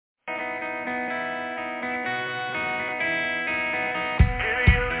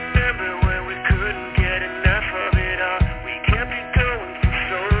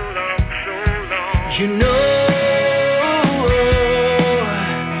you know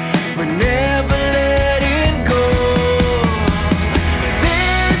we're never letting go.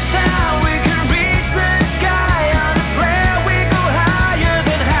 This time we can reach the sky. On a prayer we go higher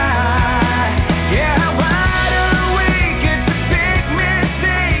than high. Yeah, how wide awake, it's a big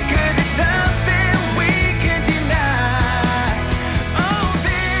mistake, 'cause it's something we can deny. Oh,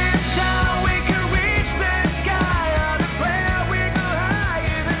 this time we can reach the sky. On a prayer we go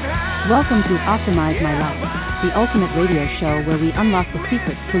higher than high. Welcome to Optimize My Life, the ultimate radio show where we unlock the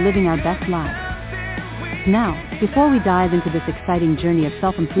secrets to living our best lives. Now, before we dive into this exciting journey of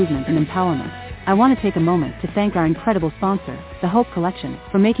self-improvement and empowerment, I want to take a moment to thank our incredible sponsor, the Hope Collection,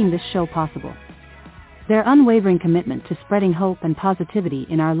 for making this show possible. Their unwavering commitment to spreading hope and positivity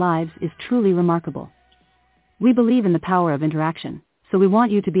in our lives is truly remarkable. We believe in the power of interaction, so we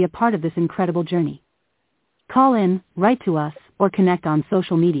want you to be a part of this incredible journey. Call in, write to us, or connect on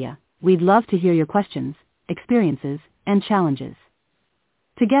social media. We'd love to hear your questions, experiences, and challenges.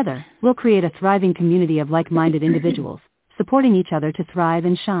 Together, we'll create a thriving community of like-minded individuals, supporting each other to thrive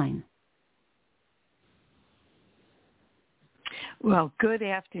and shine. Well, good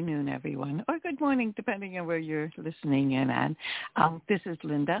afternoon, everyone, or good morning, depending on where you're listening in on. This is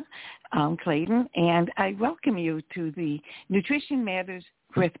Linda Clayton, and I welcome you to the Nutrition Matters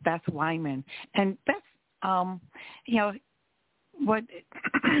with Beth Wyman. And Beth,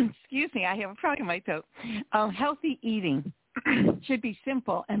 excuse me, I have a frog in my throat. Healthy eating should be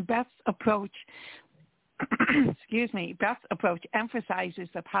simple, and Beth's approach emphasizes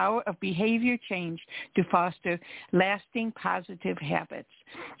the power of behavior change to foster lasting positive habits.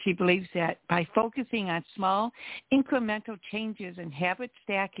 She believes that by focusing on small, incremental changes and habit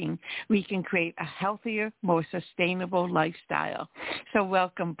stacking, we can create a healthier, more sustainable lifestyle. So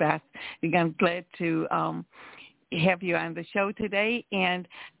welcome, Beth. I'm glad to have you on the show today, and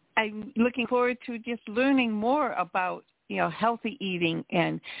I'm looking forward to just learning more about healthy eating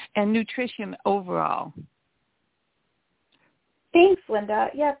and nutrition overall. Thanks,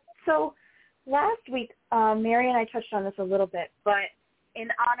 Linda. Yeah, so last week, Mary and I touched on this a little bit, but in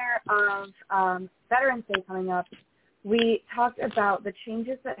honor of Veterans Day coming up, we talked about the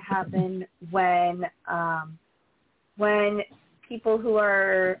changes that happen when people who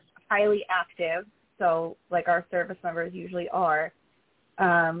are highly active, so like our service members usually are,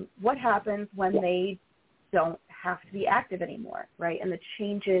 what happens when they don't have to be active anymore, right? And the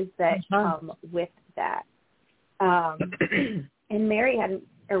changes that come with that. And Mary had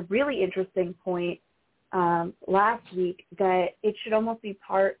a really interesting point last week that it should almost be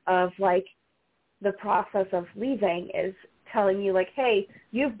part of like the process of leaving, is telling you like, hey,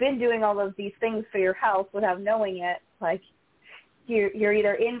 you've been doing all of these things for your health without knowing it. Like you're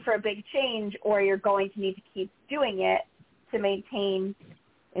either in for a big change or you're going to need to keep doing it to maintain,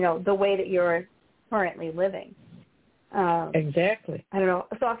 the way that you're currently living. Exactly. I don't know.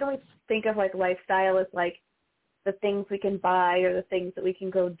 So often we think of like lifestyle as like the things we can buy or the things that we can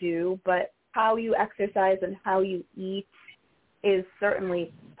go do, but how you exercise and how you eat is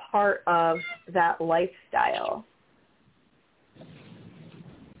certainly part of that lifestyle.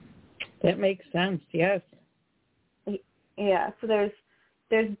 That makes sense, yes. Yeah, so there's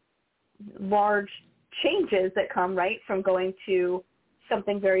large changes that come, right, from going to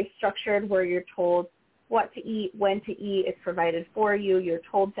something very structured where you're told what to eat, when to eat, it's provided for you, you're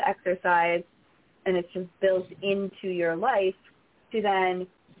told to exercise, and it's just built into your life, to then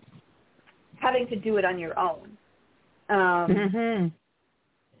having to do it on your own.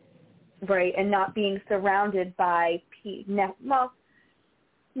 Right, and not being surrounded by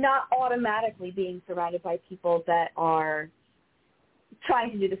not automatically being surrounded by people that are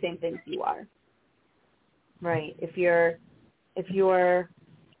trying to do the same things you are. Right. If you're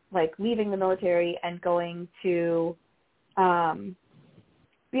like leaving the military and going to, going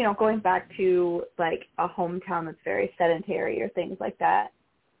back to like a hometown that's very sedentary or things like that,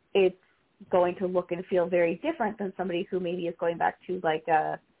 it's going to look and feel very different than somebody who maybe is going back to like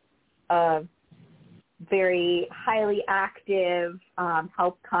a very highly active,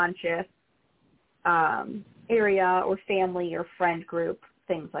 health-conscious area or family or friend group,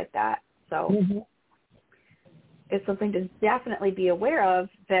 things like that. So it's something to definitely be aware of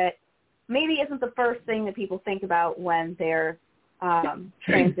that maybe isn't the first thing that people think about when they're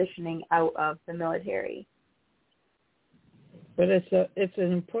transitioning out of the military. But it's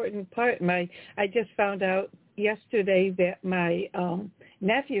an important part. I just found out yesterday that my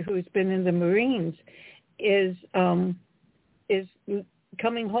nephew, who's been in the Marines, is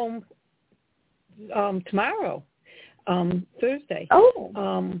coming home tomorrow, Thursday. Oh.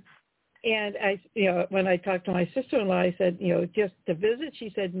 And when I talked to my sister-in-law, I said, just to visit.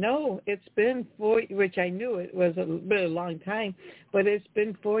 She said, no, it's been 4, which I knew it was a long time, but it's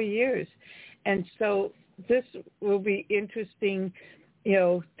been 4 years. And so this will be interesting,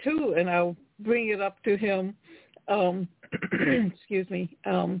 too, and I'll bring it up to him, excuse me,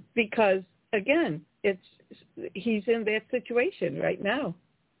 because, again, he's in that situation right now.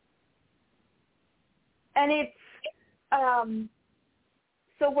 And it's,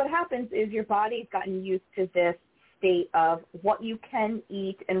 so what happens is your body's gotten used to this state of what you can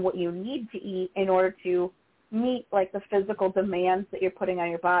eat and what you need to eat in order to meet, like, the physical demands that you're putting on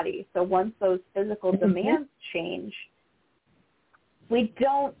your body. So once those physical demands change, we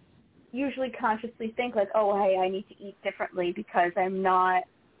don't usually consciously think, like, oh, hey, I need to eat differently because I'm not,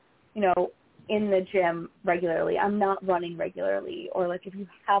 in the gym regularly. I'm not running regularly. Or, like, if you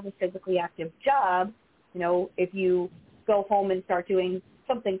have a physically active job, if you go home and start doing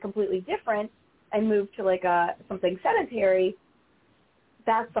something completely different and move to, like, something sedentary,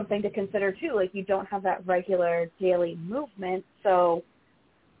 that's something to consider too. Like, you don't have that regular daily movement, so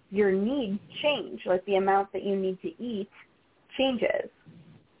your needs change. Like, the amount that you need to eat changes.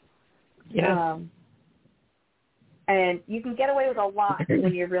 Yeah. And you can get away with a lot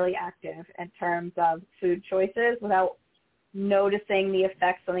when you're really active in terms of food choices without noticing the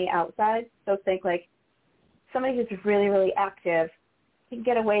effects on the outside. So think, like, somebody who's really, really active can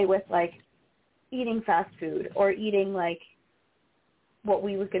get away with, like, eating fast food or eating, like, what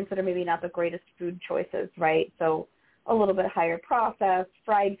we would consider maybe not the greatest food choices, right? So a little bit higher processed,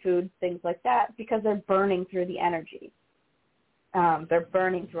 fried foods, things like that, because they're burning through the energy. They're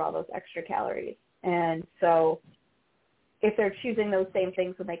burning through all those extra calories. And so if they're choosing those same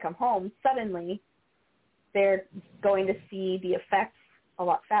things when they come home, suddenly they're going to see the effects a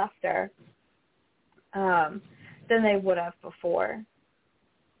lot faster than they would have before.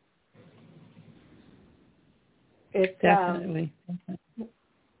 It's definitely.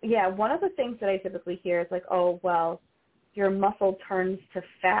 Yeah, one of the things that I typically hear is like, oh, well, your muscle turns to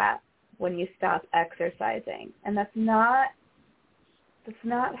fat when you stop exercising. And that's not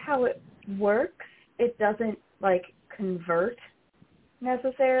how it works. It doesn't, like, convert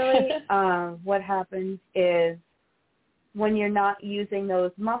necessarily. What happens is when you're not using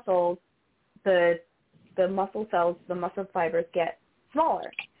those muscles, the muscle cells, the muscle fibers get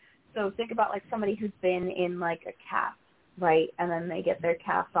smaller. So think about, like, somebody who's been in, like, a cast, right? And then they get their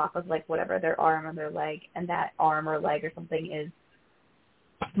cast off of, like, whatever, their arm or their leg, and that arm or leg or something is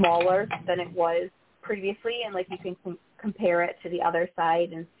smaller than it was previously, and, like, you can compare it to the other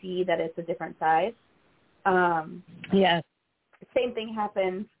side and see that it's a different size. Yes. Same thing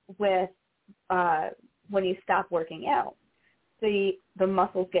happens with when you stop working out. The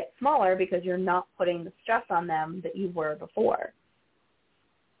muscles get smaller because you're not putting the stress on them that you were before.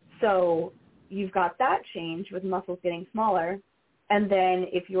 So you've got that change with muscles getting smaller, and then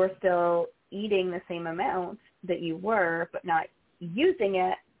if you're still eating the same amount that you were but not using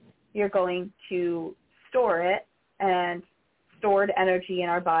it, you're going to store it, and stored energy in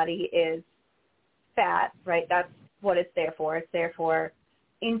our body is fat, right? That's what it's there for. It's there for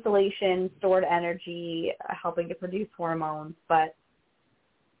insulation, stored energy, helping to produce hormones, but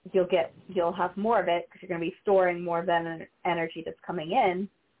you'll have more of it because you're going to be storing more of that energy that's coming in.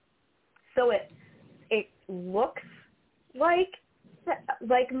 So it looks like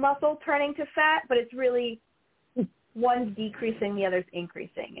muscle turning to fat, but it's really one's decreasing, the other's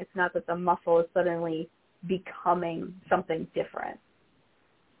increasing. It's not that the muscle is suddenly becoming something different.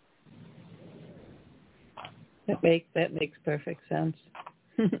 That makes perfect sense.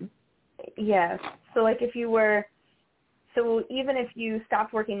 Yes. So like even if you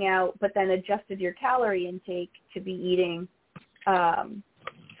stopped working out but then adjusted your calorie intake to be eating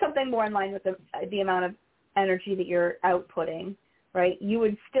something more in line with the amount of energy that you're outputting, right, you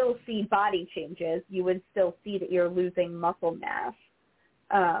would still see body changes. You would still see that you're losing muscle mass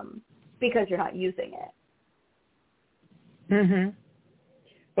because you're not using it. Mm-hmm.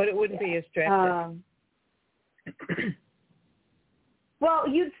 But it wouldn't be as drastic. Well,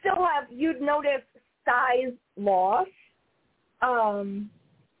 you'd notice size loss. And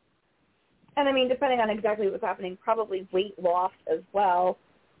I mean, depending on exactly what's happening, probably weight loss as well.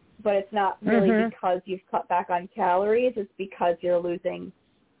 But it's not really because you've cut back on calories. It's because you're losing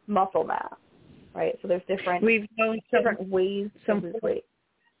muscle mass, right? So there's different ways to lose weight.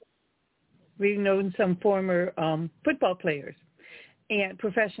 We've known some former football players and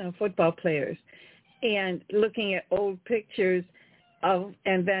professional football players, and looking at old pictures of,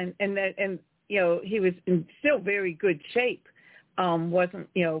 and he was in still very good shape, wasn't,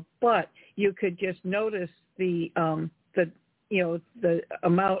 but you could just notice the the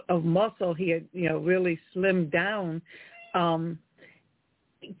amount of muscle he had, really slimmed down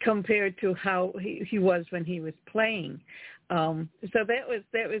compared to how he was when he was playing. So that was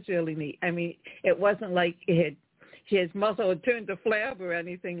really neat. I mean, it wasn't like his muscle had turned to flab or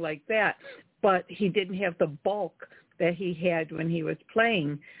anything like that, but he didn't have the bulk that he had when he was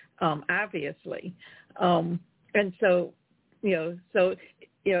playing, obviously. And so,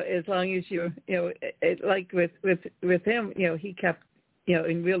 as long as you're, like with him, he kept,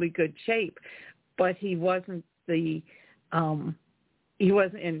 in really good shape, but he wasn't he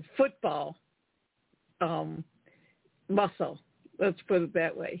wasn't in football muscle. Let's put it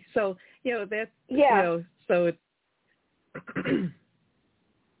that way. So, that's, so it's,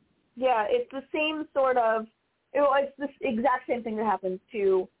 yeah, it's the same sort of, it's the exact same thing that happens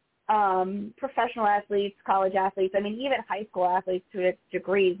to professional athletes, college athletes, I mean, even high school athletes to a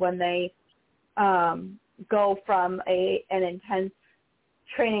degree when they go from an intense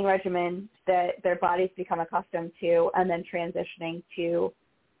training regimen that their bodies become accustomed to and then transitioning to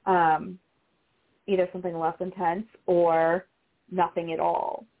either something less intense or nothing at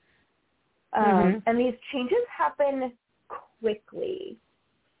all. And these changes happen quickly,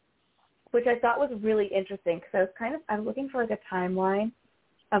 which I thought was really interesting because I was looking for like a timeline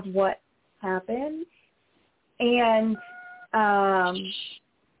of what happened. And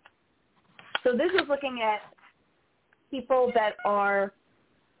so this is looking at people that are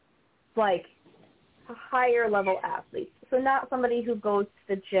like higher level athletes. So not somebody who goes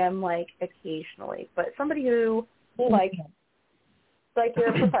to the gym like occasionally, but somebody who like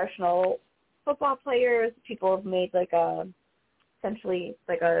your professional football players, people have made like essentially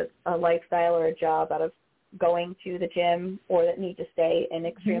like a lifestyle or a job out of going to the gym or that need to stay in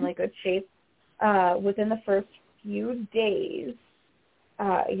extremely good shape. Within the first few days,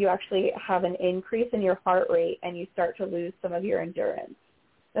 you actually have an increase in your heart rate and you start to lose some of your endurance.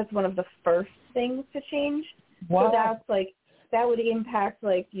 That's one of the first things to change. Wow. So that's like, that would impact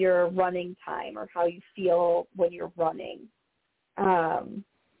like your running time or how you feel when you're running. And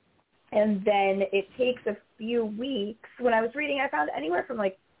then it takes a few weeks. When I was reading, I found anywhere from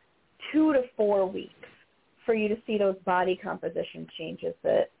like 2 to 4 weeks for you to see those body composition changes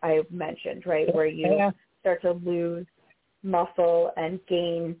that I mentioned, right, where you start to lose muscle and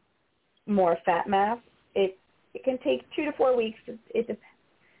gain more fat mass. It can take 2 to 4 weeks. It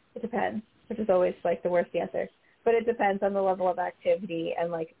depends, which is always like the worst answer. But it depends on the level of activity and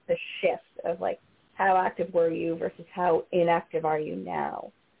like the shift of like how active were you versus how inactive are you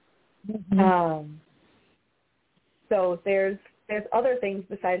now. So there's other things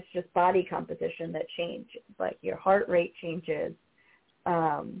besides just body composition that change, like your heart rate changes,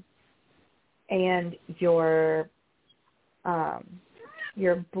 and your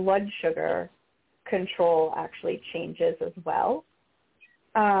blood sugar control actually changes as well.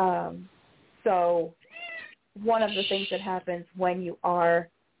 So one of the things that happens when you are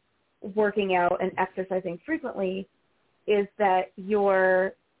working out and exercising frequently is that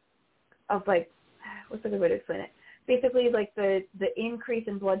what's a good way to explain it? Basically, like the increase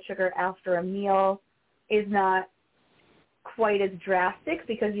in blood sugar after a meal is not quite as drastic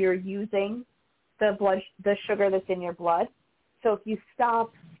because you're using the sugar that's in your blood. So if you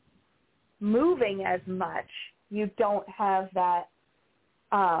stop moving as much, you don't have that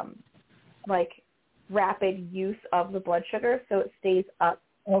rapid use of the blood sugar, so it stays up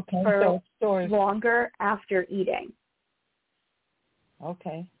for longer after eating.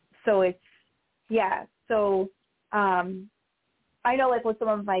 Okay. So it's, so I know like with some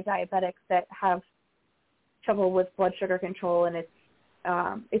of my diabetics that have trouble with blood sugar control and it's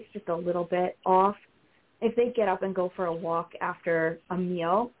just a little bit off, if they get up and go for a walk after a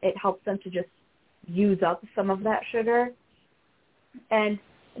meal, it helps them to just use up some of that sugar. And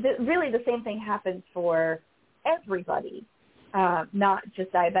really the same thing happens for everybody, not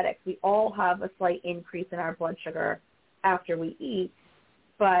just diabetics. We all have a slight increase in our blood sugar after we eat,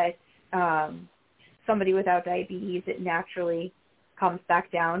 but somebody without diabetes, it naturally comes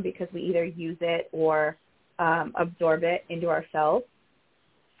back down because we either use it or absorb it into our cells.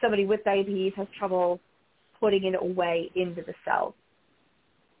 Somebody with diabetes has trouble putting it away into the cells.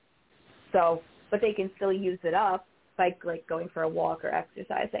 So, but they can still use it up by like going for a walk or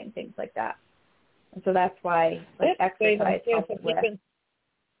exercising, things like that. And so that's why exercise helps with.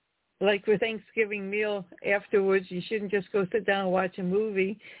 Like for Thanksgiving meal afterwards, you shouldn't just go sit down and watch a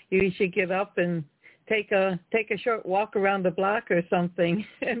movie. You should get up and take a short walk around the block or something,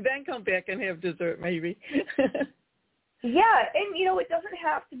 and then come back and have dessert maybe. Yeah, and it doesn't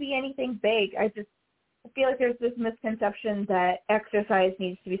have to be anything big. I feel like there's this misconception that exercise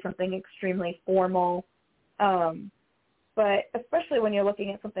needs to be something extremely formal, But especially when you're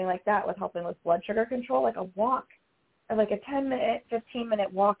looking at something like that with helping with blood sugar control, like a walk, like a 10-minute,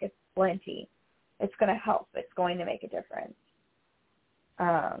 15-minute walk is plenty. It's going to help. It's going to make a difference.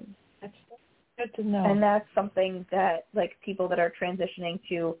 That's good to know. And that's something that, like, people that are transitioning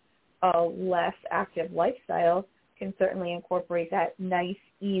to a less active lifestyle can certainly incorporate that nice,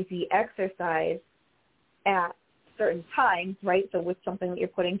 easy exercise at certain times, right? So with something that you're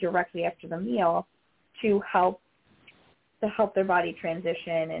putting directly after the meal to help their body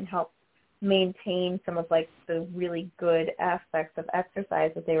transition and help maintain some of, like, the really good aspects of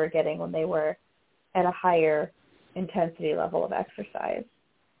exercise that they were getting when they were at a higher intensity level of exercise.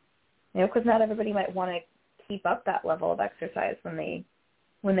 You know, because not everybody might want to keep up that level of exercise when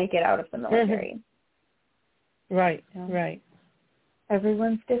they get out of the military. Mm-hmm. Right, you know? Right.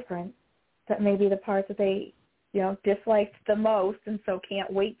 Everyone's different. That may be the part that they, you know, disliked the most and so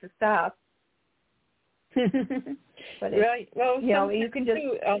can't wait to stop. But right. Well, you know, you can just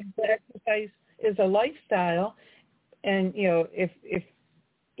the exercise is a lifestyle, and you know, if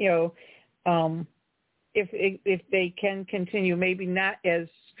they can continue, maybe not as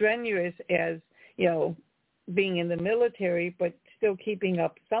strenuous as, you know, being in the military, but still keeping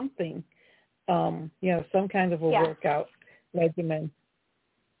up something, you know, some kind of a workout regimen.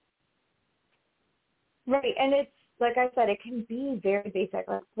 Right, and it's, like I said, it can be very basic.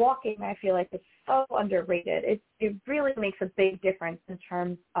 Like walking, I feel like it's so underrated. It really makes a big difference in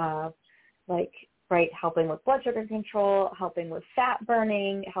terms of, like, right, helping with blood sugar control, helping with fat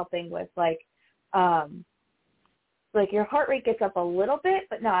burning, helping with, like your heart rate gets up a little bit,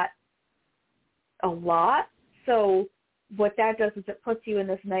 but not a lot. So what that does is it puts you in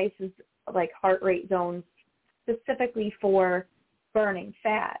this nice, like, heart rate zone specifically for burning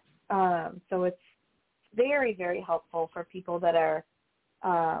fat. So it's very, very helpful for people that are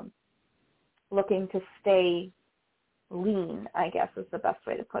looking to stay lean, I guess is the best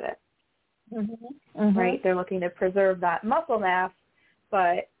way to put it. Mm-hmm. Mm-hmm. Right? They're looking to preserve that muscle mass,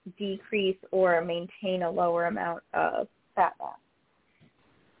 but decrease or maintain a lower amount of fat mass.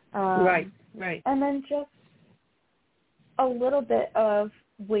 Right. And then just a little bit of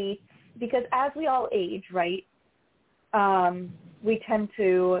weight, because as we all age, right, we tend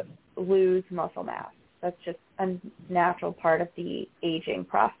to lose muscle mass. That's just a natural part of the aging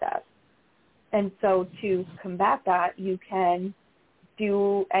process. And so to combat that, you can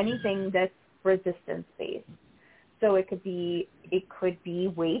do anything that's resistance-based. So it could be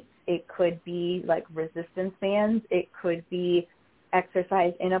weights, it could be like resistance bands, it could be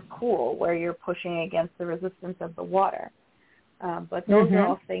exercise in a pool where you're pushing against the resistance of the water. But those are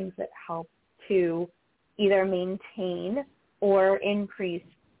all things that help to either maintain or increase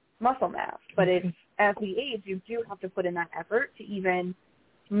muscle mass. But it's, as we age, you do have to put in that effort to even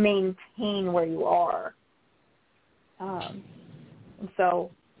maintain where you are. And so,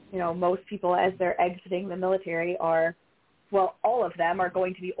 you know, most people as they're exiting the military are, well, all of them are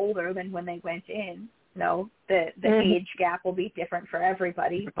going to be older than when they went in. You know, the age gap will be different for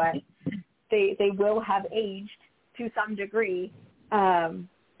everybody, but they will have aged to some degree. And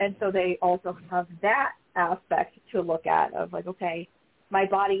so they also have that aspect to look at of like, okay, my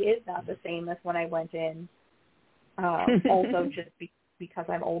body is not the same as when I went in, also just because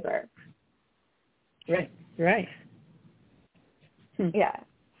I'm older. Right. Yeah.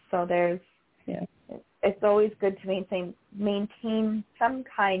 So it's always good to maintain some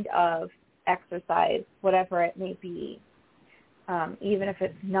kind of exercise, whatever it may be, even if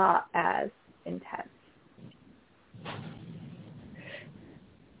it's not as intense.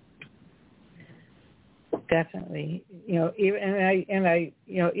 Definitely, you know,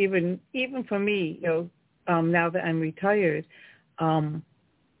 even for me, you know, now that I'm retired, you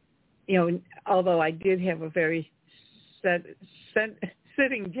know, although I did have a very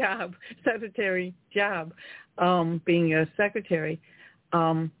sitting job, sedentary job, being a secretary,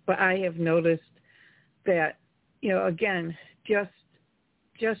 but I have noticed that, you know, again,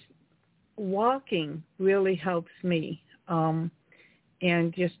 just walking really helps me,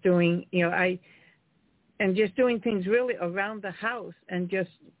 and just doing, you know, just doing things really around the house and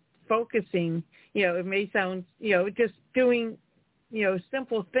just focusing, you know, it may sound, you know, just doing, you know,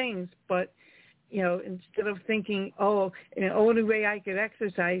 simple things, but, you know, instead of thinking, oh, the only way I could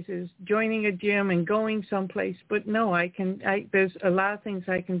exercise is joining a gym and going someplace, but no, there's a lot of things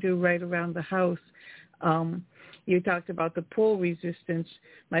I can do right around the house. You talked about the pool resistance.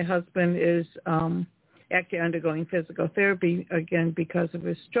 My husband is actually undergoing physical therapy again because of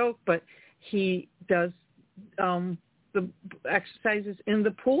his stroke, but he does the exercises in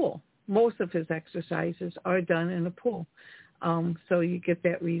the pool. Most of his exercises are done in a pool. So you get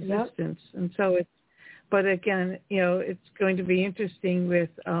that resistance. Yep. And so it's but again, it's going to be interesting with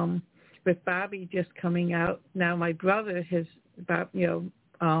Bobby just coming out. Now my brother, his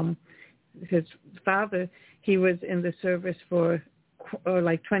father, he was in the service for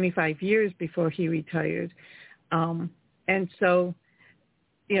like 25 years before he retired. And so,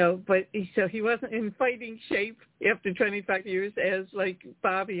 but so he wasn't in fighting shape after 25 years as like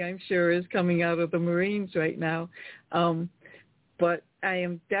Bobby, I'm sure, is coming out of the Marines right now. But I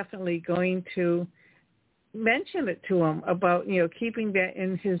am definitely going to mention it to him about, keeping that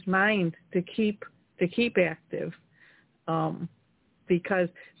in his mind to keep active. Because,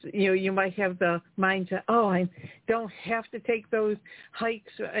 you might have the mindset, I don't have to take those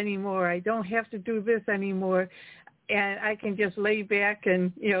hikes anymore. I don't have to do this anymore. And I can just lay back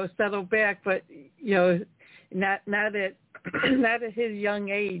and, settle back. But, not at not at his young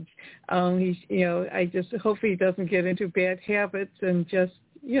age. He's, I just hope he doesn't get into bad habits and just,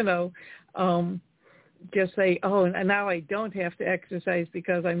 just say, and now I don't have to exercise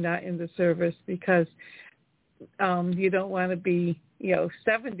because I'm not in the service, because you don't want to be,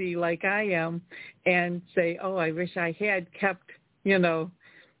 70 like I am and say, I wish I had kept,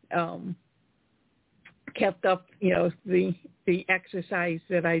 kept up, the exercise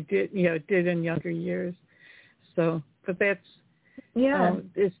that I did in younger years. So, but that's,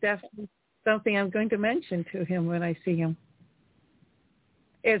 it's definitely something I'm going to mention to him when I see him.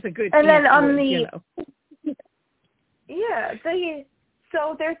 As a good and then on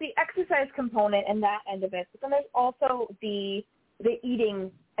so there's the exercise component and that end of it, but then there's also the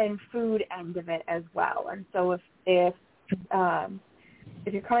eating and food end of it as well. And so if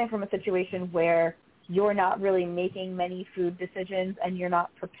you're coming from a situation where you're not really making many food decisions and you're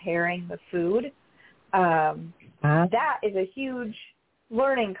not preparing the food, that is a huge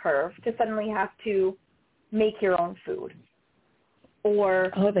learning curve to suddenly have to make your own food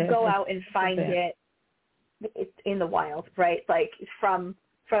or go out and find it in the wild, right? Like from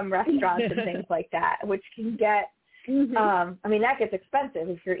restaurants and things like that, which can get, that gets expensive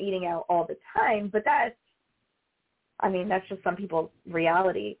if you're eating out all the time, but that's just some people's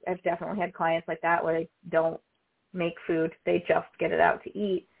reality. I've definitely had clients like that where they don't make food, they just get it out to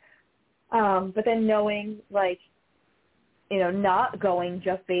eat. But then knowing, not going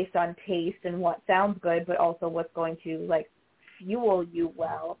just based on taste and what sounds good, but also what's going to, fuel you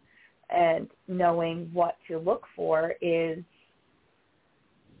well, and knowing what to look for is,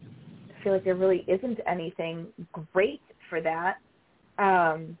 I feel like there really isn't anything great for that,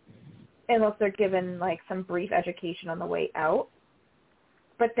 unless they're given, some brief education on the way out.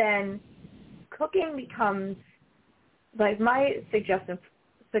 But then cooking becomes, my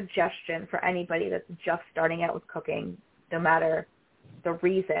suggestion for anybody that's just starting out with cooking, no matter the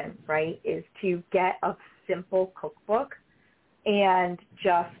reason, right, is to get a simple cookbook and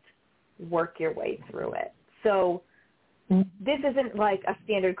just work your way through it. So this isn't like a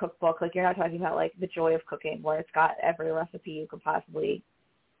standard cookbook. You're not talking about The Joy of Cooking, where it's got every recipe you could possibly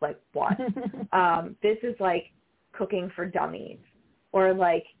want. This is Cooking for Dummies, or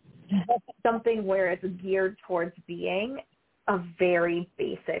something where it's geared towards being a very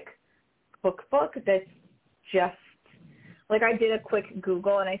basic cookbook that's just I did a quick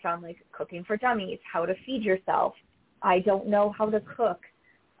Google and I found Cooking for Dummies, how to feed yourself. I don't know how to cook.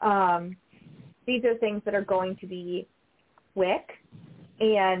 These are things that are going to be quick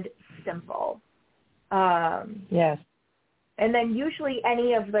and simple. Yes. And then usually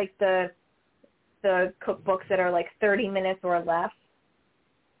any of the cookbooks that are 30 minutes or less,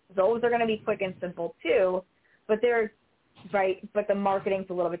 those are going to be quick and simple too, but but the marketing's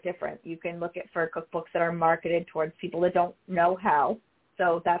a little bit different. You can look for cookbooks that are marketed towards people that don't know how.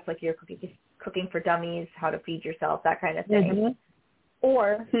 So that's your Cooking for Dummies, How to Feed Yourself, that kind of thing. Mm-hmm.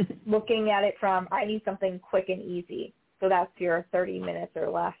 Or looking at it from, I need something quick and easy. So that's your 30 minutes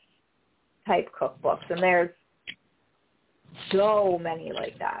or less type cookbooks. And there's so many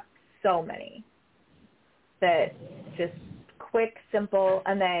like that. So many. That just quick, simple,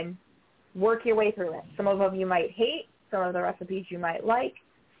 and then work your way through it. Some of them you might hate. Some of the recipes you might like.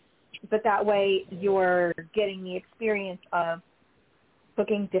 But that way you're getting the experience of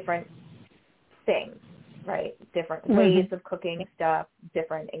cooking different things, right? Different ways of cooking stuff,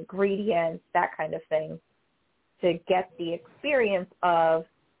 different ingredients, that kind of thing, to get the experience of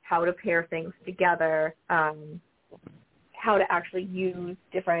how to pair things together, how to actually use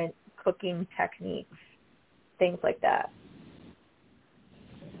different cooking techniques, things like that.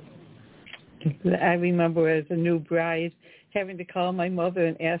 I remember as a new bride having to call my mother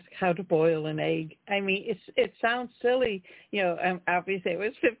and ask how to boil an egg. It sounds silly, obviously it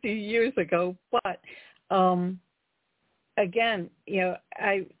was 50 years ago, but again,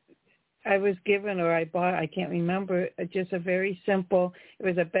 I was given or I bought, I can't remember, just a very simple, it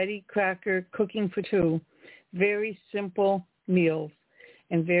was a Betty Crocker cooking for two, very simple meals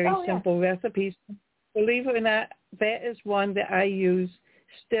and very simple recipes. Believe it or not, that is one that I use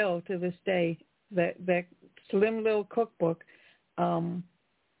still to this day, that slim little cookbook.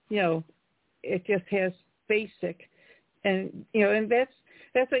 It just has basic, and and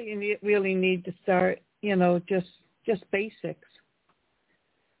that's what you really need to start. Just basics.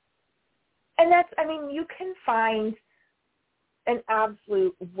 And you can find an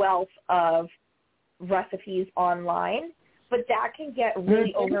absolute wealth of recipes online, but that can get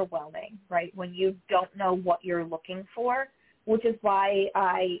really overwhelming, right, when you don't know what you're looking for, which is why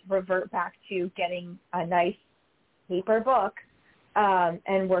I revert back to getting a nice paper book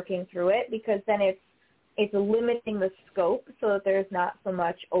and working through it, because then it's limiting the scope so that there's not so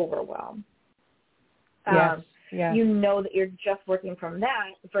much overwhelm. You know that you're just working from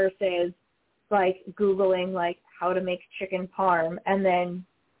that versus like Googling like how to make chicken parm and then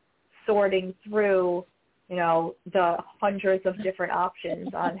sorting through, the hundreds of different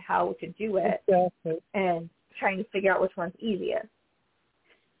options on how to do it and trying to figure out which one's easiest.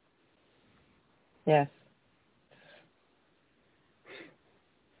 Yes.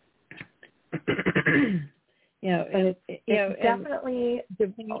 It's definitely a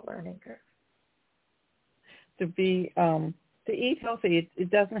learning curve. To eat healthy, it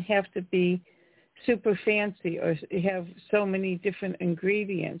doesn't have to be super fancy or have so many different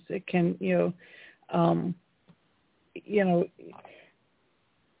ingredients. It can, and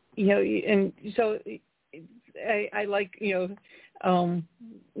so I like, the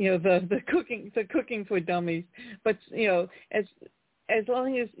cooking for dummies, but as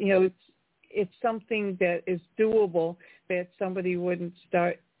long as it's something that is doable, that somebody wouldn't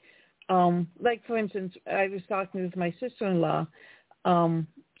start. Like for instance, I was talking with my sister-in-law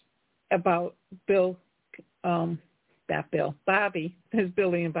about Bobby. There's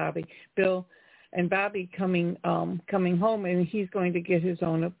Billy and Bobby. Bill and Bobby coming home, and he's going to get his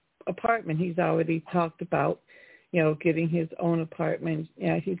own apartment. He's already talked about, getting his own apartment.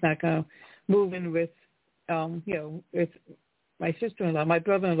 He's not going to move in with, with my sister-in-law. My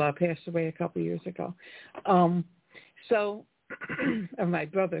brother-in-law passed away a couple of years ago. Or my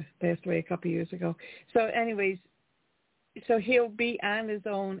brother passed away a couple of years ago. So anyways, so he'll be on his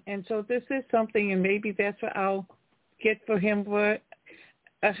own. And so this is something, and maybe that's what I'll get for him for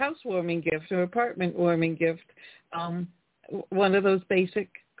a housewarming gift or apartment warming gift. One of those basic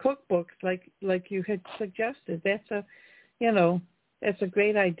cookbooks like you had suggested. That's a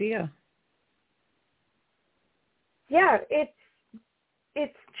great idea. Yeah,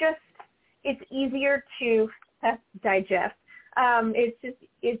 it's easier to digest.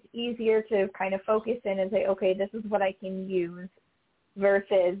 It's easier to kind of focus in and say, okay, this is what I can use,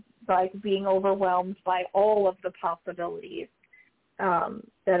 versus like being overwhelmed by all of the possibilities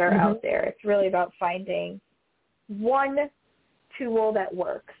that are out there. It's really about finding one tool that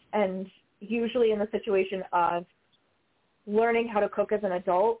works, and usually in the situation of learning how to cook as an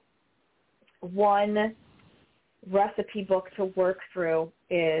adult, one recipe book to work through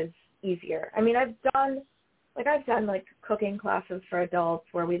is easier. I've done cooking classes for adults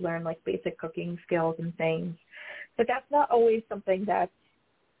where we learn like basic cooking skills and things, but that's not always something that's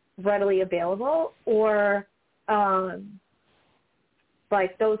readily available, or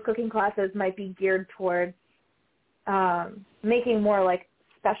like those cooking classes might be geared towards making more like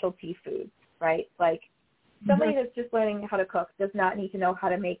specialty foods, right? Like somebody that's just learning how to cook does not need to know how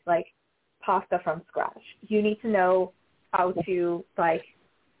to make like pasta from scratch. You need to know how to like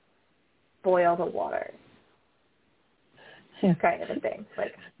boil the water. Kind of a thing,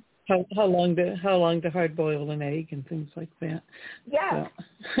 like how long to hard boil an egg and things like that. Yeah,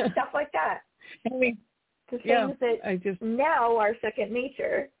 so. Stuff like that. The things that now are second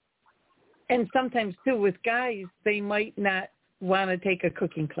nature. And sometimes too, with guys, they might not want to take a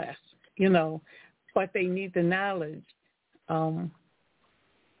cooking class, but they need the knowledge,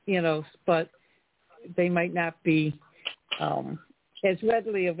 but they might not be as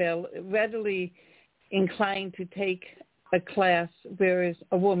readily inclined to take a class, whereas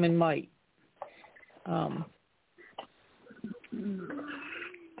a woman might. So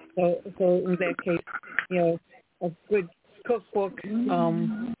in that case, a good cookbook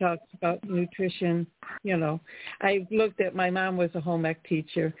talks about nutrition. I've looked at, my mom was a home ec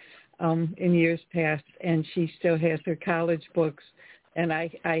teacher in years past, and she still has her college books, and I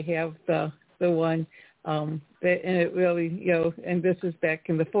have the one. And it really, and this is back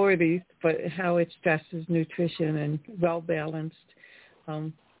in the 40s, but how it stresses nutrition and well-balanced.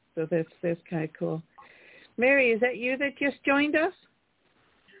 So that's kind of cool. Mary, is that you that just joined us?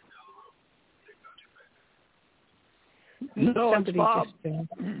 No, it's Bob.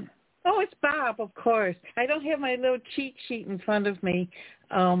 Oh, it's Bob, of course. I don't have my little cheat sheet in front of me.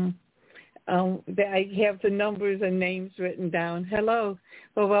 I have the numbers and names written down. Hello.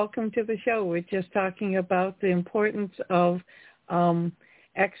 Well, welcome to the show. We're just talking about the importance of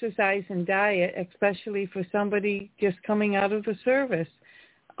exercise and diet, especially for somebody just coming out of the service.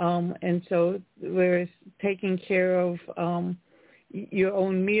 And so we're taking care of your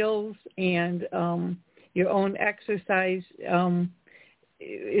own meals and your own exercise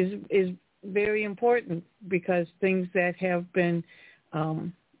is very important, because things that have been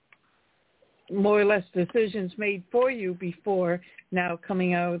more or less decisions made for you before now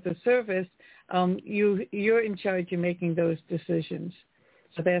coming out of the service, you're in charge of making those decisions.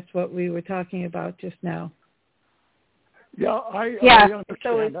 So that's what we were talking about just now. Yeah, I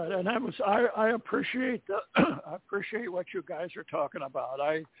understand that, and I appreciate I appreciate what you guys are talking about.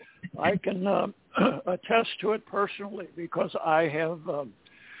 I can attest to it personally, because I have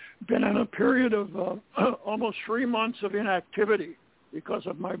been in a period of almost 3 months of inactivity because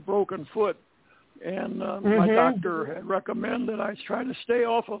of my broken foot, and my doctor had recommended I try to stay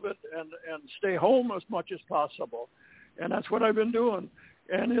off of it and stay home as much as possible, and that's what I've been doing.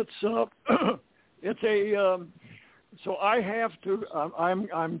 And it's so I have to.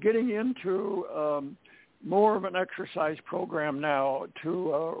 I'm getting into more of an exercise program now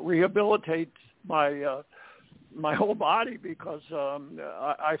to rehabilitate my whole body, because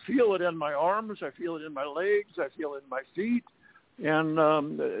I feel it in my arms, I feel it in my legs, I feel it in my feet, and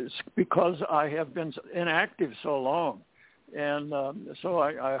it's because I have been inactive so long, and so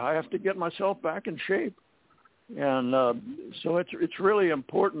I have to get myself back in shape. And so it's really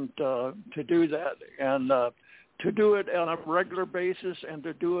important to do that, and to do it on a regular basis, and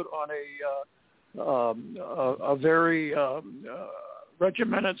to do it on a very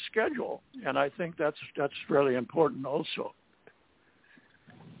regimented schedule. And I think that's really important also.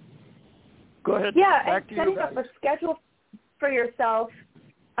 Go ahead. Yeah, back and to setting you guys. up a schedule for yourself,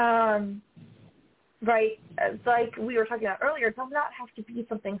 right, like we were talking about earlier, it does not have to be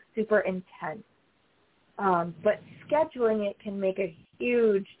something super intense. But scheduling it can make a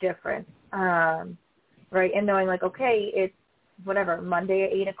huge difference, right? And knowing, like, okay, it's whatever, Monday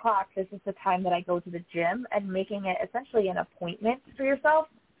at 8 o'clock, this is the time that I go to the gym, and making it essentially an appointment for yourself.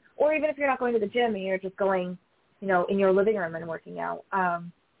 Or even if you're not going to the gym and you're just going, in your living room and working out,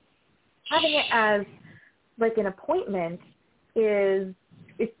 having it as like an appointment it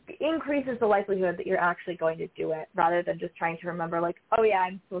increases the likelihood that you're actually going to do it, rather than just trying to remember, like, oh yeah,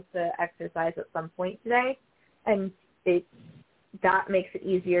 I'm supposed to exercise at some point today, and that makes it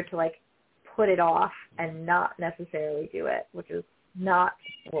easier to like put it off and not necessarily do it, which is not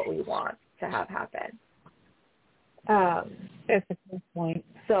what we want to have happen. That's a good point.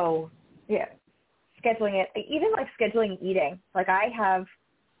 So yeah, scheduling it, even like scheduling eating. Like, I have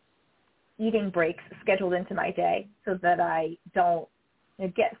eating breaks scheduled into my day so that I don't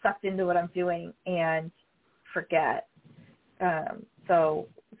get sucked into what I'm doing and forget. So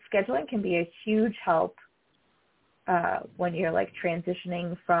scheduling can be a huge help when you're like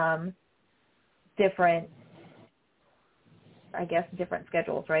transitioning from different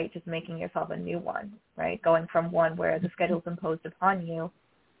schedules, right? Just making yourself a new one, right? Going from one where the schedule's imposed upon you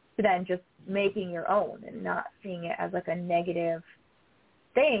to then just making your own and not seeing it as like a negative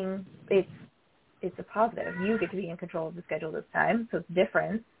thing. It's a positive. You get to be in control of the schedule this time, so it's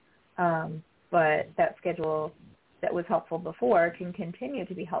different. But that schedule that was helpful before can continue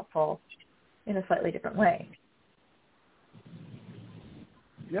to be helpful in a slightly different way.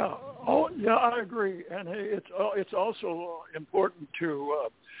 Yeah. Oh, yeah, I agree. And it's also important to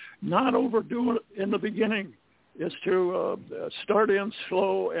not overdo it in the beginning. Is to start in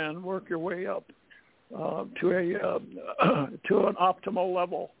slow and work your way up to an optimal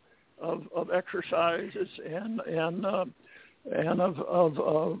level of exercises and of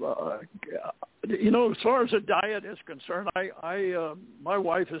as far as the diet is concerned, my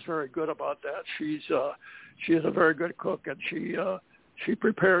wife is very good about that. She is a very good cook, and she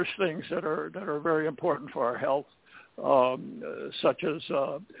prepares things that are very important for our health, such as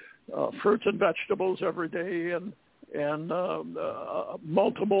fruits and vegetables every day, and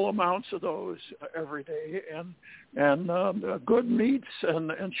multiple amounts of those every day, and good meats,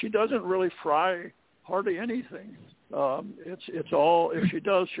 and she doesn't really fry hardly anything. It's all, if she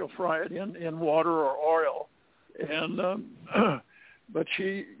does, she'll fry it in water or oil, and but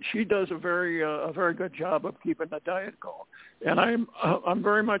she does a very good job of keeping the diet going. And I'm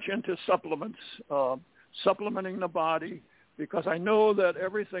very much into supplements, supplementing the body, because I know that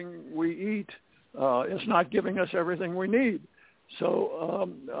everything we eat is not giving us everything we need. So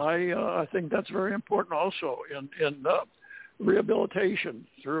I think that's very important also in rehabilitation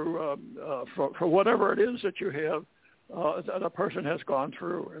through for whatever it is that you have that a person has gone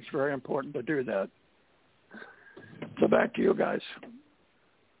through. It's very important to do that. So back to you guys.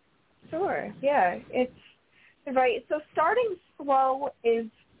 Sure. Yeah, it's right. So starting slow is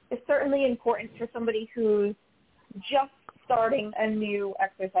certainly important for somebody who's just starting a new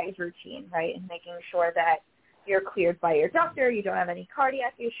exercise routine, right? And making sure that you're cleared by your doctor, you don't have any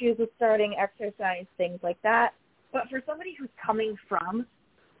cardiac issues with starting exercise, things like that. But for somebody who's coming from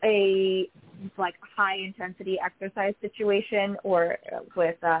a high intensity exercise situation or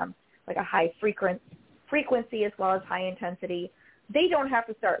with like a high frequency as well as high intensity, they don't have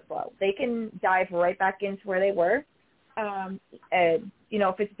to start slow. They can dive right back into where they were. And,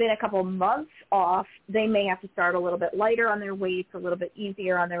 if it's been a couple months off, they may have to start a little bit lighter on their weights, a little bit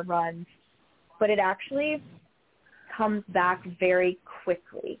easier on their runs. But it actually comes back very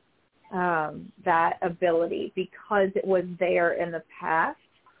quickly, that ability, because it was there in the past.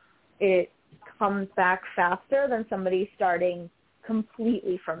 It comes back faster than somebody starting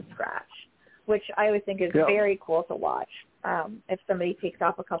completely from scratch, which I always think is very cool to watch. If somebody takes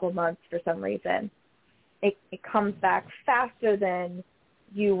off a couple months for some reason, it comes back faster than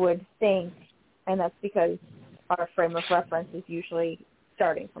you would think, and that's because our frame of reference is usually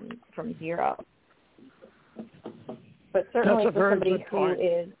starting from zero. But certainly for somebody who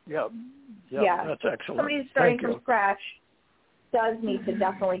is, that's excellent. Somebody who's starting from scratch does need to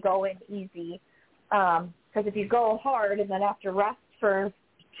definitely go in easy, because if you go hard and then have to rest for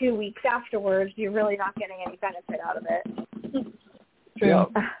 2 weeks afterwards, you're really not getting any benefit out of it. Yeah.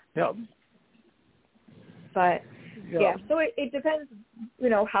 But so it depends,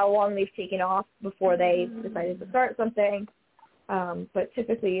 how long they've taken off before they decided to start something. But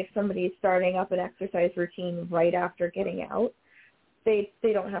typically, if somebody's starting up an exercise routine right after getting out, they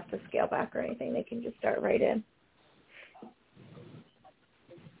don't have to scale back or anything. They can just start right in.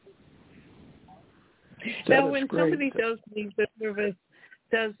 Now, when somebody does leave the service,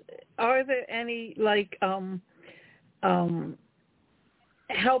 are there any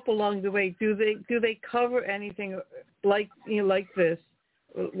help along the way? Do they cover anything like this,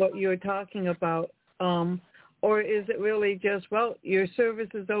 what you're talking about, or is it really just, well, your service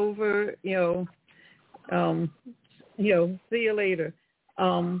is over, see you later?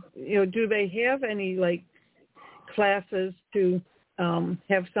 Do they have any classes to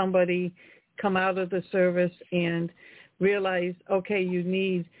have somebody come out of the service and realize, okay, you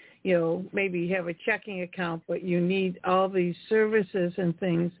need, maybe you have a checking account, but you need all these services and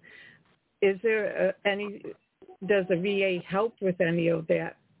things. Is there does the VA help with any of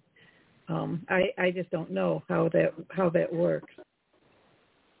that? I just don't know how that works.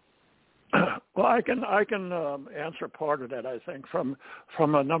 Well, I can answer part of that, I think, from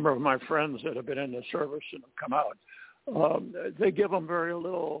a number of my friends that have been in the service and have come out. They give them very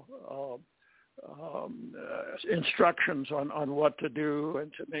little instructions on what to do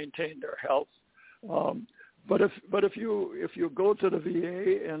and to maintain their health. But if you go to the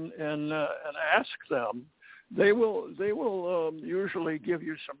VA and ask them, they will usually give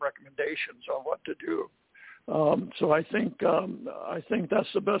you some recommendations on what to do. So I think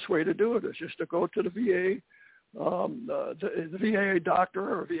that's the best way to do it, is just to go to the VA, the VA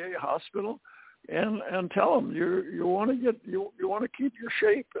doctor or VA hospital, and tell them you want to keep your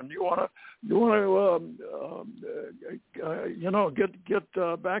shape, and you want to get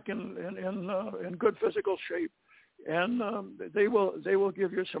back in good physical shape, and they will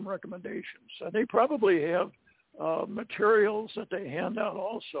give you some recommendations. And they probably have materials that they hand out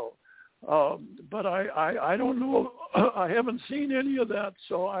also. But I don't know. I haven't seen any of that,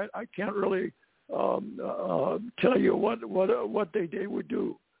 so I can't really tell you what they would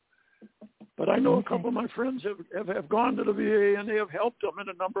do. But I know a couple of my friends have gone to the VA, and they have helped them in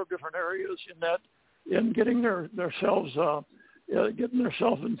a number of different areas in getting themselves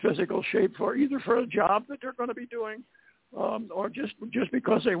in physical shape for a job that they're going to be doing, or just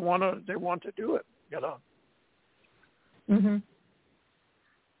because they want to do it. Mhm.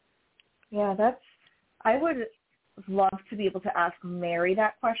 Yeah, I would love to be able to ask Mary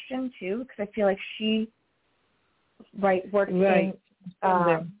that question too, because I feel like she works in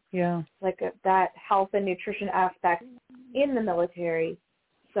that health and nutrition aspect in the military,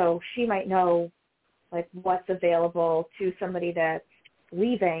 so she might know what's available to somebody that's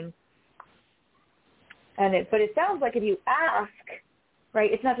leaving. But it sounds like if you ask,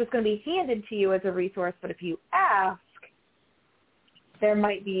 it's not just going to be handed to you as a resource, but if you ask, there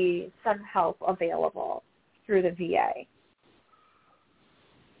might be some help available through the VA.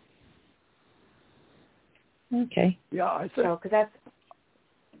 Okay. Yeah, I think. So, because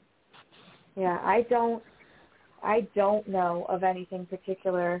I I don't know of anything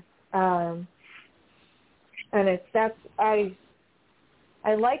particular. And I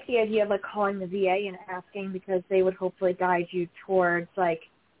like the idea of like calling the VA and asking, because they would hopefully guide you towards like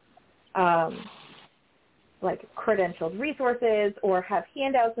credentialed resources, or have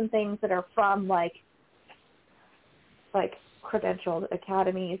handouts and things that are from like credentialed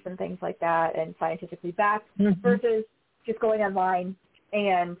academies and things like that, and scientifically backed, versus just going online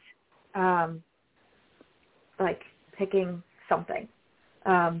and like picking something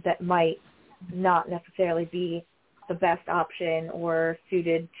that might not necessarily be the best option or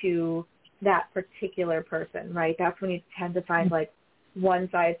suited to that particular person, right? That's when you tend to find like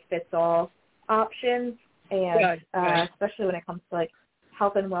one-size-fits-all options, and especially when it comes to like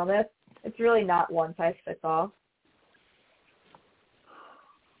health and wellness, it's really not one-size-fits-all.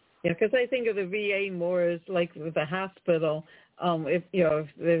 Yeah, because I think of the VA more as like with the hospital. If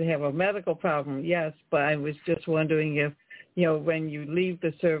they have a medical problem, yes, but I was just wondering if, when you leave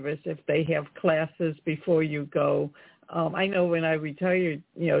the service, if they have classes before you go. I know when I retired,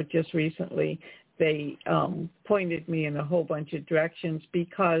 just recently, they pointed me in a whole bunch of directions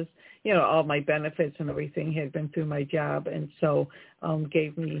because, all my benefits and everything had been through my job, and so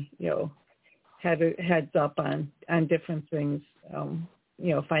gave me, had a heads up on different things,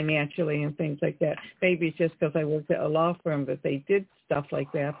 financially and things like that. Maybe it's just because I worked at a law firm that they did stuff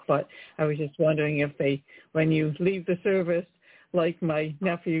like that, but I was just wondering if they, when you leave the service, like my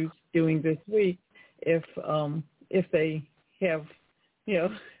nephew's doing this week, if they have,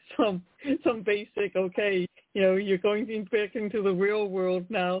 some basic, okay, you're going back into the real world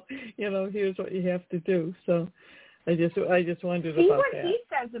now, here's what you have to do. So I just wondered about that. See what he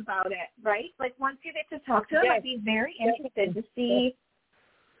says about it, right? Like once you get to talk to him, I'd be very interested to see,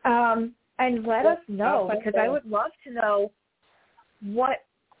 and let us know, because I would love to know what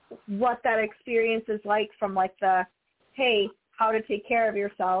that experience is like, from like the, hey, how to take care of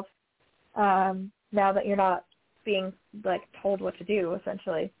yourself now that you're not being like told what to do,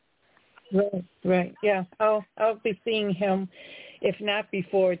 essentially. Right. Yeah. I'll be seeing him, if not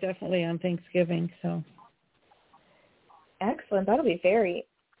before, definitely on Thanksgiving. So. Excellent. That'll be very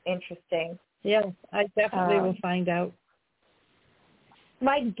interesting. Yeah, I definitely will find out.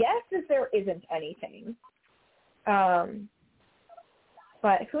 My guess is there isn't anything, but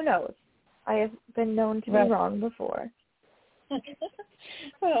who knows? I have been known to be wrong before.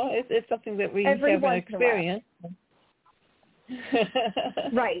 Well, it's something that we have an experience.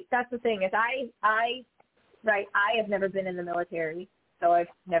 Right. That's the thing. Is I have never been in the military, so I've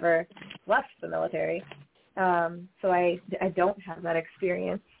never left the military. So I don't have that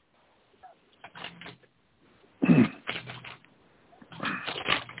experience.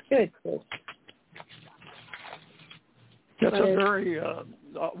 Good. That's a very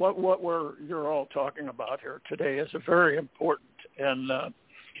what you're all talking about here today is a very important, and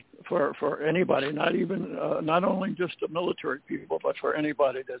for anybody, not only just the military people, but for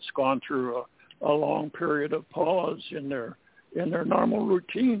anybody that's gone through a long period of pause in their normal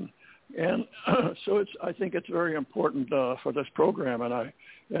routine. And so I think it's very important for this program, and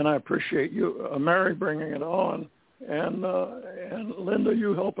I appreciate you, Mary, bringing it on, and Linda,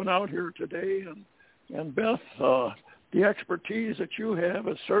 you helping out here today, and Beth, the expertise that you have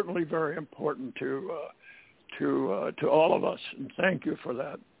is certainly very important to all of us, and thank you for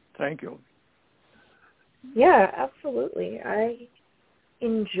that. Thank you. Yeah, absolutely. I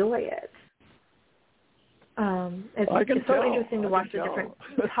enjoy it. It's so interesting to watch the different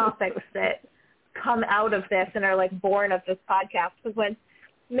topics that come out of this and are like born of this podcast. Because when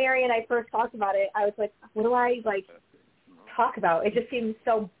Mary and I first talked about it, I was like, what do I like talk about? It just seems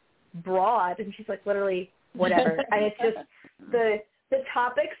so broad. And she's like, literally whatever. And it's just the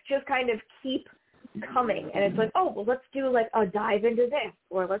topics just kind of keep coming. And it's like, oh, well, let's do like a dive into this,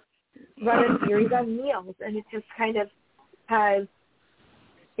 or let's run a series on meals. And it just kind of has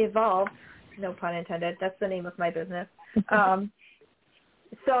evolved. No pun intended. That's the name of my business.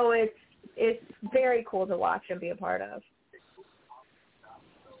 So it's very cool to watch and be a part of.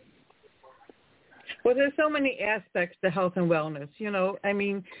 Well, there's so many aspects to health and wellness,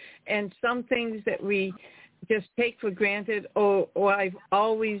 and some things that we just take for granted, or I've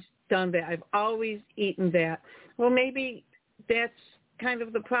always done that. I've always eaten that. Well, maybe that's kind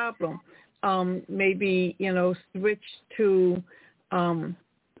of the problem. Maybe, switch to,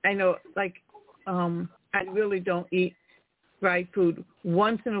 I know, like, I really don't eat fried food.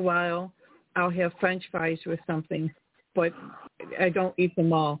 Once in a while, I'll have French fries with something, but I don't eat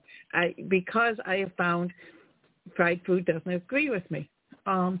them all. Because I have found fried food doesn't agree with me.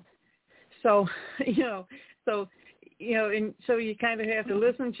 And so you kind of have to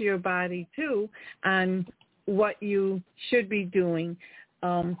listen to your body too, and what you should be doing.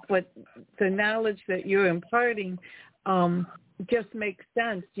 But the knowledge that you're imparting just makes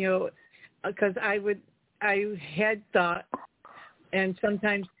sense, because I had thought, and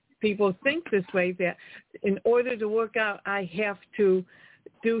sometimes people think this way, that in order to work out, I have to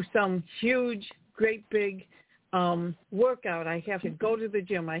do some huge, great big workout. I have to go to the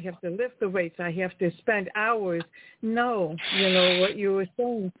gym. I have to lift the weights. I have to spend hours. No, what you were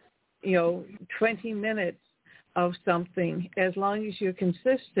saying, 20 minutes of something, as long as you're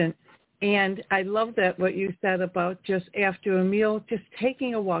consistent. And I love that what you said about just after a meal, just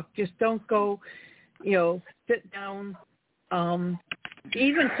taking a walk. Just don't go, sit down.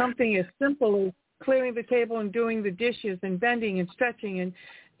 Even something as simple as clearing the table and doing the dishes and bending and stretching, and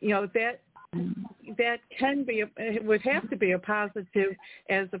that can be it would have to be a positive,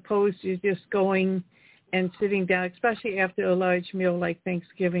 as opposed to just going and sitting down, especially after a large meal like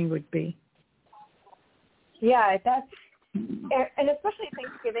Thanksgiving would be. Yeah, and especially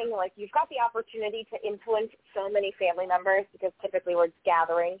Thanksgiving, like you've got the opportunity to influence so many family members, because typically we're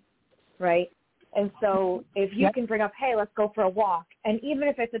gathering, right? And so if you can bring up, hey, let's go for a walk, and even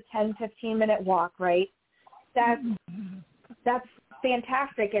if it's a 10, 15-minute walk, right, that's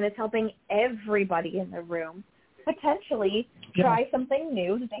fantastic, and it's helping everybody in the room potentially try something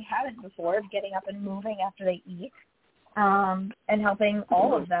new that they haven't before, of getting up and moving after they eat, and helping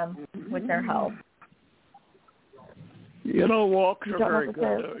all of them with their health. Walks are very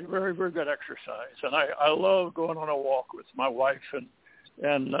good, very, very good exercise, and I love going on a walk with my wife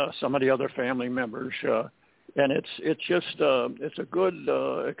and some of the other family members, and it's just it's a good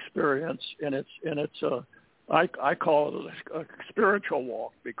experience, and it's I call it a spiritual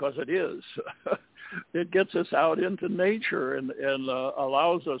walk, because it is. It gets us out into nature and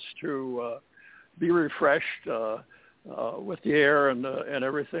allows us to be refreshed with the air and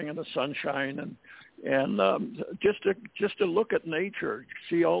everything, and the sunshine, and just to look at nature,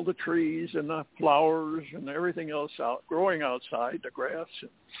 see all the trees and the flowers and everything else growing outside, the grass.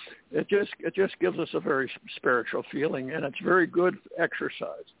 It just gives us a very spiritual feeling, and it's very good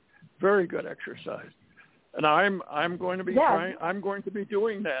exercise, very good exercise. And I'm going to be I'm going to be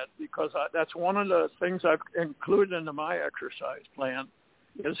doing that, because that's one of the things I've included into my exercise plan,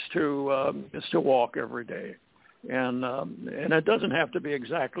 is to walk every day. And it doesn't have to be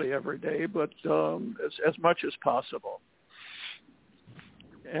exactly every day, but as much as possible.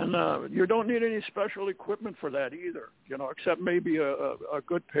 And you don't need any special equipment for that either, except maybe a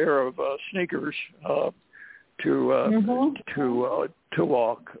good pair of sneakers to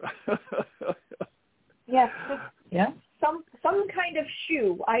walk. Yes. Yeah. Some kind of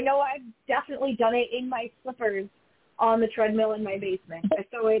shoe. I know I've definitely done it in my slippers on the treadmill in my basement.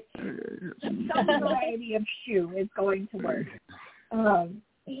 So it's some variety of shoe is going to work.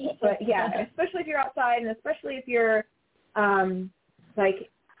 But yeah, especially if you're outside, and especially if you're like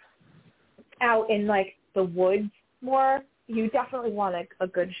out in like the woods more, you definitely want a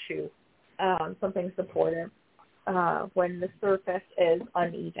good shoe, something supportive when the surface is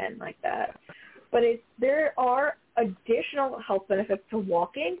uneven like that. But there are additional health benefits to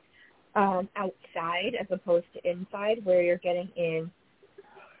walking outside as opposed to inside, where you're getting in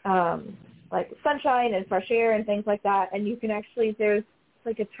like sunshine and fresh air and things like that. And you can actually, there's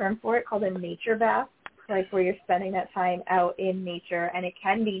like a term for it called a nature bath, like where you're spending that time out in nature, and it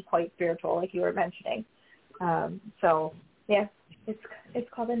can be quite spiritual, like you were mentioning. So yeah, it's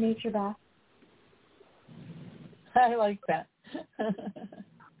called a nature bath. I like that.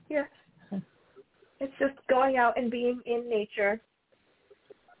 Yeah. It's just going out and being in nature.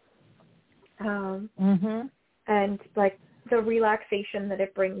 And like the relaxation that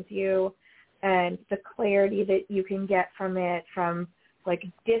it brings you, and the clarity that you can get from it, from like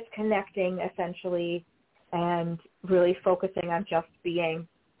disconnecting essentially and really focusing on just being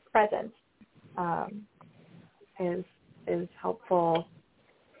present, is helpful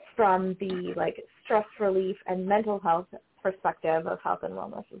from the like stress relief and mental health perspective of health and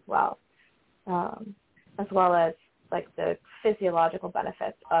wellness as well as like the physiological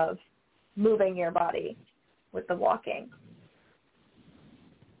benefits of moving your body with the walking.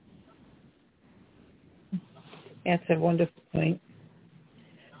 That's a wonderful point.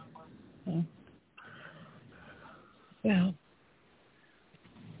 Yeah.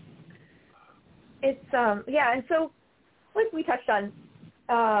 It's and so like we touched on,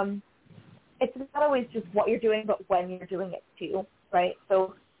 it's not always just what you're doing, but when you're doing it too, right?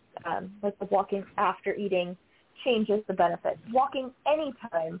 So like the walking after eating changes the benefits. Walking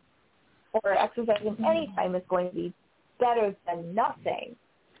anytime or exercising anytime is going to be better than nothing,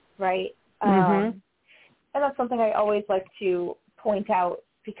 right? And that's something I always like to point out,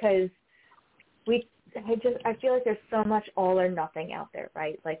 because we I feel like there's so much all or nothing out there,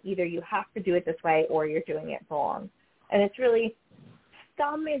 right? Like either you have to do it this way or you're doing it wrong. And it's really,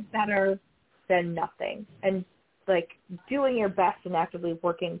 some is better than nothing. And like doing your best and actively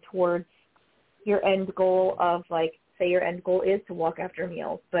working towards your end goal of like, say your end goal is to walk after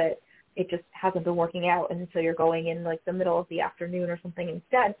meals, but it just hasn't been working out. And so you're going in like the middle of the afternoon or something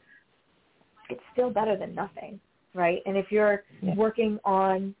instead. It's still better than nothing, right? And if you're working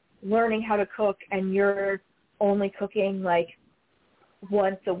on learning how to cook and you're only cooking like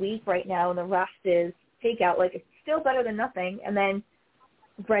once a week right now and the rest is takeout, like it's still better than nothing. And then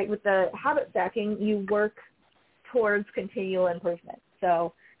right with the habit stacking, you work towards continual improvement.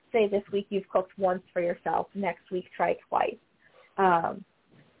 So say this week you've cooked once for yourself, next week try twice.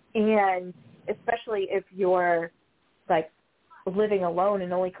 And especially if you're like living alone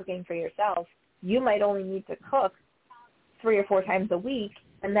and only cooking for yourself, you might only need to cook 3 or 4 times a week,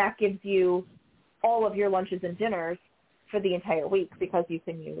 and that gives you all of your lunches and dinners for the entire week because you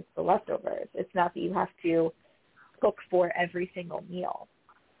can use the leftovers. It's not that you have to cook for every single meal,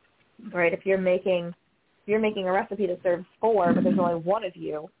 right? If you're making a recipe that serves 4, but there's only 1 of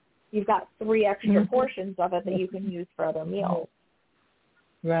you, you've got 3 extra portions of it that you can use for other meals.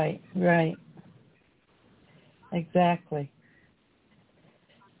 Right. Exactly.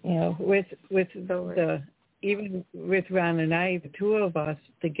 You know, with even with Ron and I, the 2 of us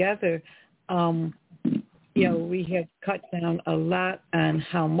together, you know, we have cut down a lot on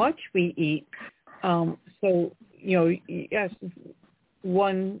how much we eat. So, you know, yes,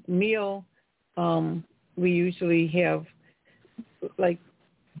 1 meal, we usually have, like,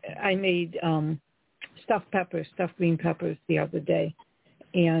 I made stuffed green peppers the other day.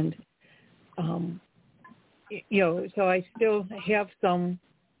 And, you know, so I still have some,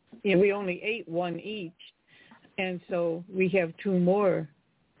 you know, we only ate 1 each. And so we have 2 more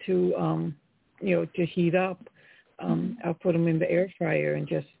to, you know, to heat up. I'll put them in the air fryer and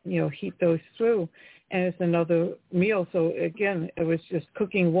just, you know, heat those through. And it's another meal. So, again, it was just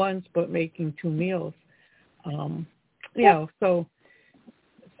cooking once but making 2 meals. You know, so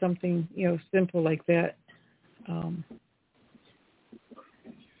something, you know, simple like that.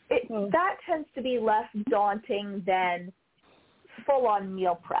 That tends to be less daunting than full-on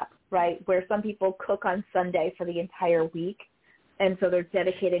meal prep, right, where some people cook on Sunday for the entire week, and so they're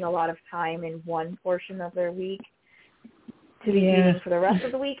dedicating a lot of time in one portion of their week to be eating for the rest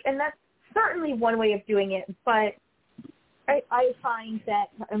of the week. And that's certainly one way of doing it, but I find that,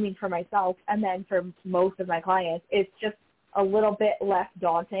 I mean, for myself and then for most of my clients, it's just a little bit less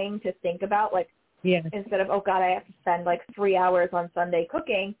daunting to think about, like, instead of, oh, God, I have to spend, like, 3 hours on Sunday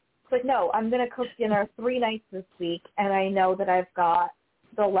cooking. It's like, no, I'm going to cook dinner 3 nights this week, and I know that I've got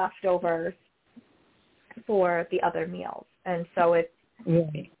the leftovers for the other meals. And so it's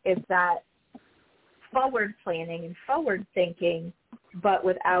that forward planning and forward thinking, but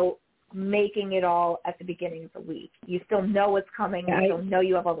without making it all at the beginning of the week. You still know what's coming. You still know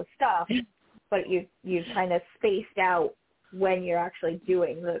you have all the stuff, but you've kind of spaced out when you're actually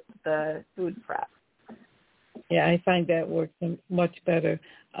doing the food prep. Yeah, I find that works much better.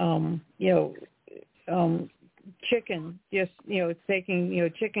 You know, chicken, just, you know, taking, you know,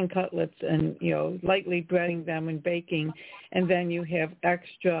 chicken cutlets and, you know, lightly breading them and baking, and then you have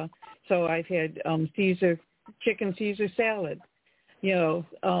extra. So I've had chicken Caesar salad, you know,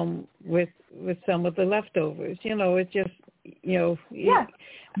 with some of the leftovers. You know, it just, you know,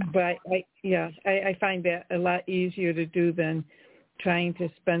 but I find that a lot easier to do than trying to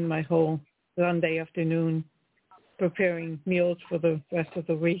spend my whole Sunday afternoon preparing meals for the rest of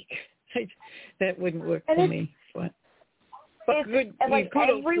the week. That wouldn't work for me. But and like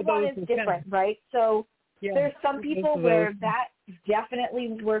everyone is different, right? So there's some people where that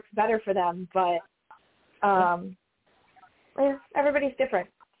definitely works better for them, but everybody's different.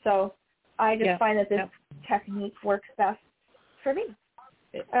 So I just find that this technique works best for me.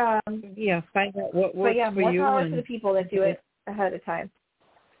 Find out what works for you. More power to the people that do it ahead of time.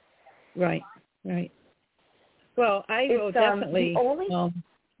 Right. Well, I will definitely.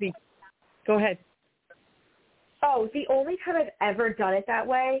 Go ahead. Oh, the only time I've ever done it that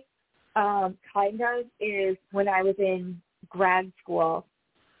way, kind of, is when I was in grad school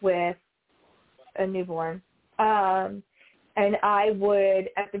with a newborn. And I would,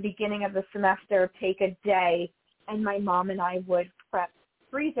 at the beginning of the semester, take a day, and my mom and I would prep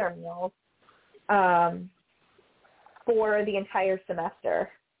freezer meals for the entire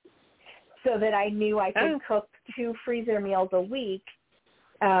semester, so that I knew I could cook 2 freezer meals a week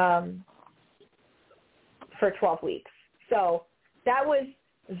for 12 weeks. So that was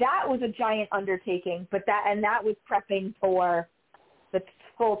a giant undertaking, but that was prepping for the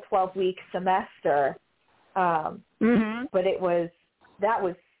full 12-week semester. But that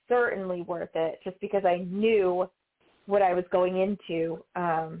was certainly worth it, just because I knew what I was going into.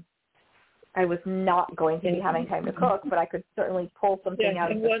 I was not going to be having time to cook, but I could certainly pull something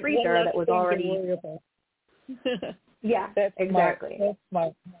out of the freezer that was already. Yeah, that's exactly.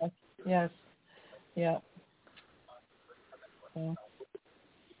 Smart. That's smart. Yes. Yeah. Yeah.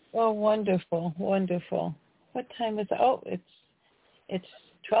 Oh, wonderful, wonderful. What time is it? Oh, it's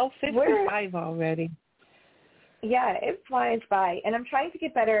 12:55 already. Yeah, it flies by. And I'm trying to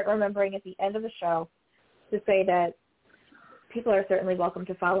get better at remembering at the end of the show to say that people are certainly welcome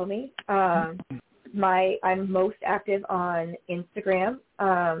to follow me. I'm most active on Instagram,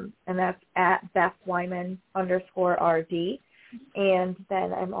 and that's at Beth Wyman _RD. And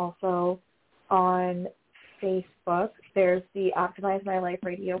then I'm also on Facebook. There's the Optimize My Life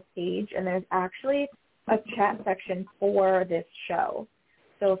radio page, and there's actually a chat section for this show.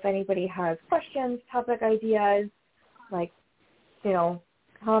 So if anybody has questions, topic ideas, like,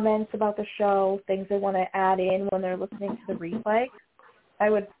 comments about the show, things they want to add in when they're listening to the replay, I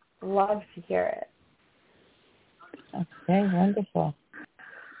would love to hear it. Okay, wonderful.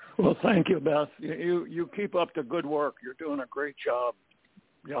 Well, thank you, Beth. You keep up the good work. You're doing a great job,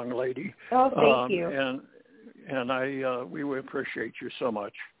 young lady. Oh, thank you. And we would appreciate you so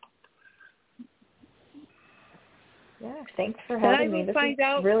much. Yeah, thanks for having me. I will find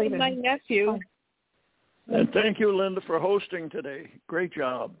out from my nephew. And thank you, Linda, for hosting today. Great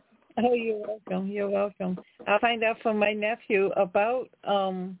job. Oh, you're welcome. You're welcome. I'll find out from my nephew about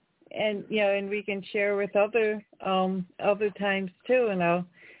and we can share with other times too. And I'll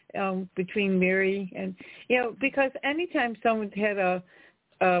between Mary and because anytime someone's had a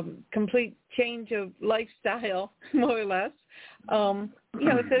complete change of lifestyle, more or less,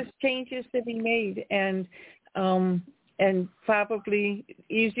 there's changes to be made, and probably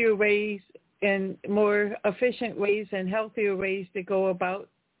easier ways and more efficient ways and healthier ways to go about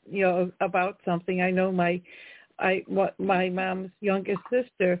something. I know my mom's youngest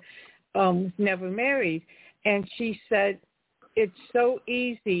sister never married, and she said it's so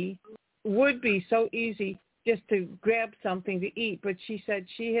easy, would be so easy just to grab something to eat, but she said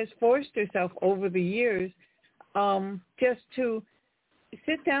she has forced herself over the years just to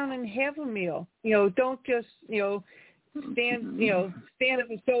sit down and have a meal. Don't just stand at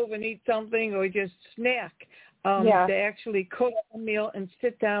the stove and eat something or just snack. To actually cook a meal and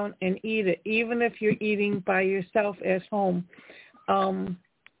sit down and eat it, even if you're eating by yourself at home.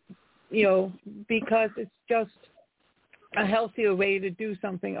 Because it's just a healthier way to do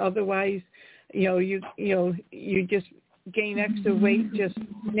something. Otherwise, you just gain extra weight just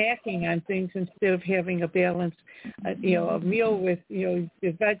snacking on things instead of having a balanced, a meal with the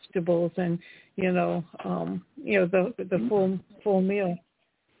vegetables and the full meal.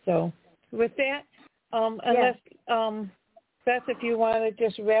 So with that, unless Beth, if you want to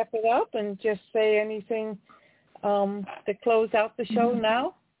just wrap it up and just say anything to close out the show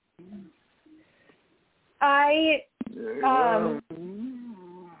now. I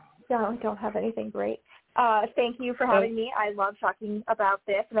don't have anything great. Thank you for having me. I love talking about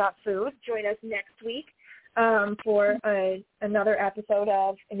food. Join us next week for another episode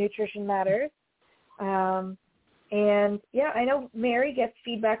of Nutrition Matters. And, I know Mary gets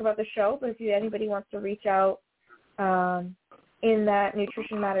feedback about the show, but if anybody wants to reach out in that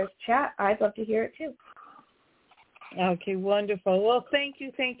Nutrition Matters chat, I'd love to hear it too. Okay, wonderful. Well, thank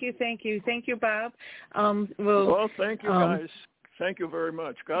you, Bob. Well, thank you, guys. Thank you very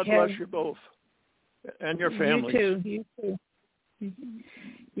much. God bless you both and your families. You too.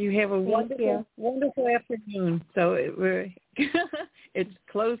 You have a wonderful afternoon. So it's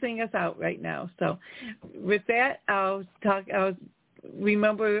closing us out right now. So with that, I'll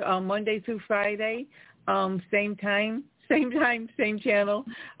remember Monday through Friday, same time, same channel.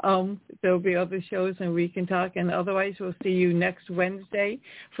 There'll be other shows and we can talk. And otherwise, we'll see you next Wednesday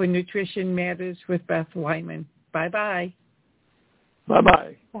for Nutrition Matters with Beth Wyman. Bye-bye.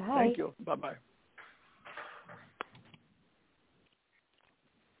 Bye-bye. Bye. Thank you. Bye-bye.